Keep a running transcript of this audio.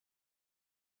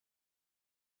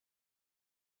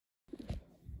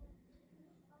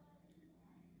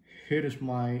Here is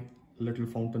my little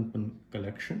fountain pen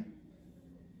collection.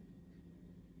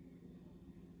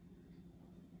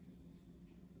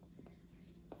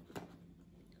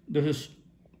 This is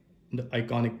the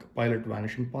iconic Pilot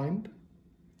Vanishing Point.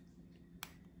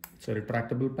 It's a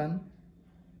retractable pen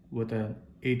with an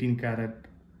 18 karat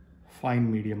fine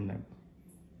medium nib.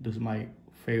 This is my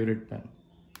favorite pen.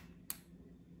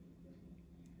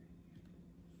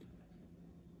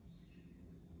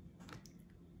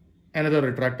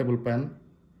 Another retractable pen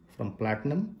from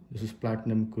Platinum. This is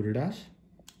Platinum Curidas.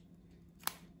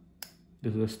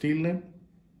 This is a steel nib.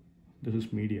 This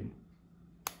is medium.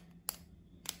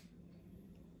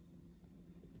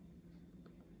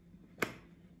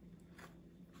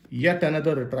 Yet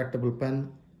another retractable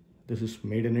pen. This is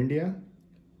made in India.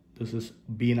 This is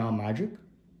Bina Magic.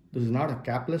 This is not a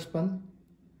capless pen,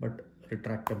 but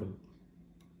retractable.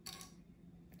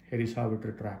 Here is how it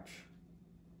retracts.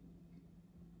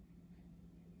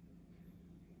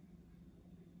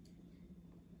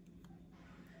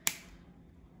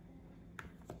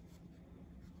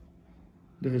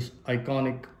 This is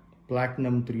iconic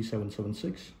Platinum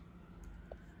 3776.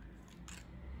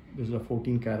 This is a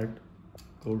 14 karat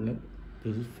gold nib.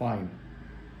 This is fine.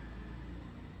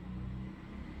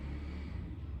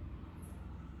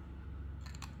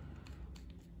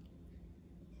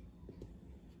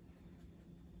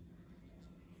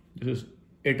 This is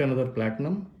yet another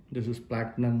Platinum. This is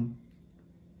Platinum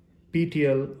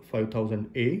PTL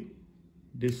 5000A.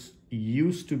 This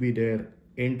used to be their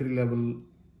entry-level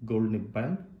gold nib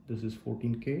pen. This is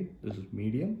 14K. This is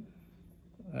medium.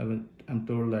 I'm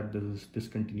told that this is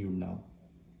discontinued now.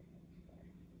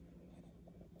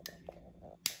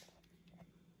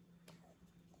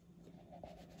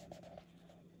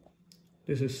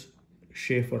 This is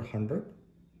Sheaffer 100.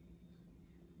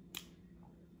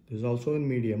 This is also in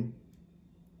medium.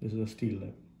 This is a steel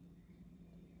nib.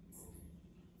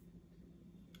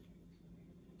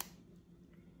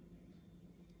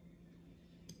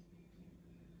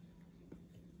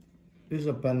 This is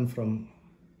a pen from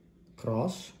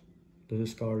Cross. This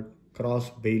is called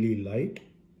Cross Bailey Light.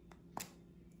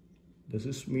 This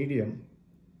is medium.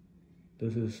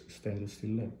 This is stainless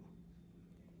steel nib.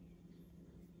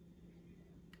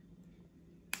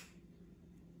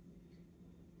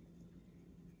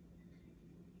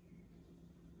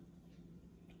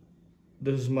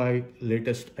 This is my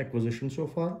latest acquisition so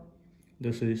far.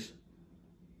 This is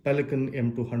Pelikan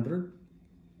M200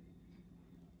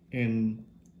 in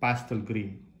pastel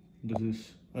green. This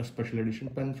is a special edition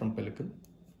pen from Pelikan.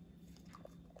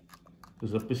 This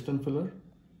is a piston filler.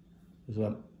 This is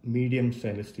a medium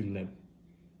stainless steel nib.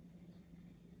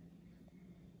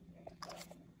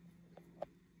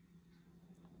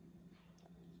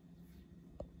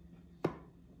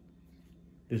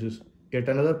 This is yet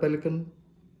another Pelikan.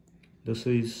 This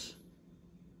is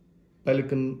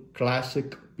Pelikan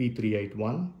Classic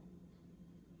P381.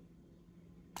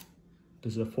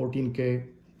 This is a 14K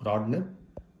rod nib.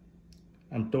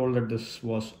 I'm told that this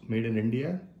was made in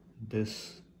India.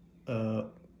 This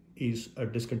is a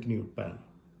discontinued pen.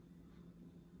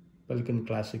 Pelikan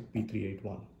Classic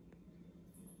P381.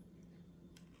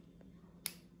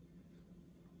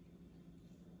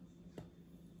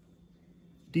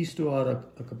 These two are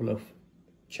a couple of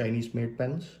Chinese made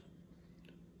pens.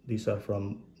 These are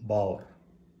from Bauer.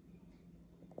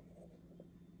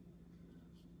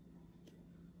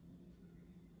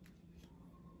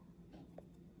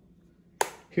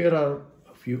 Here are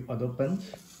a few other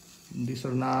pens. These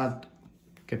are not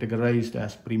categorized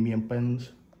as premium pens.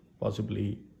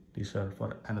 Possibly these are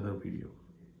for another video.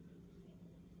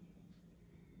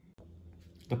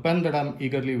 The pen that I'm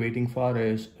eagerly waiting for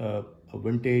is a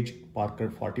vintage Parker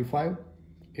 45.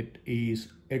 It is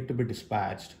yet to be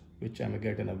dispatched, which I may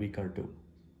get in a week or two.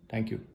 Thank you.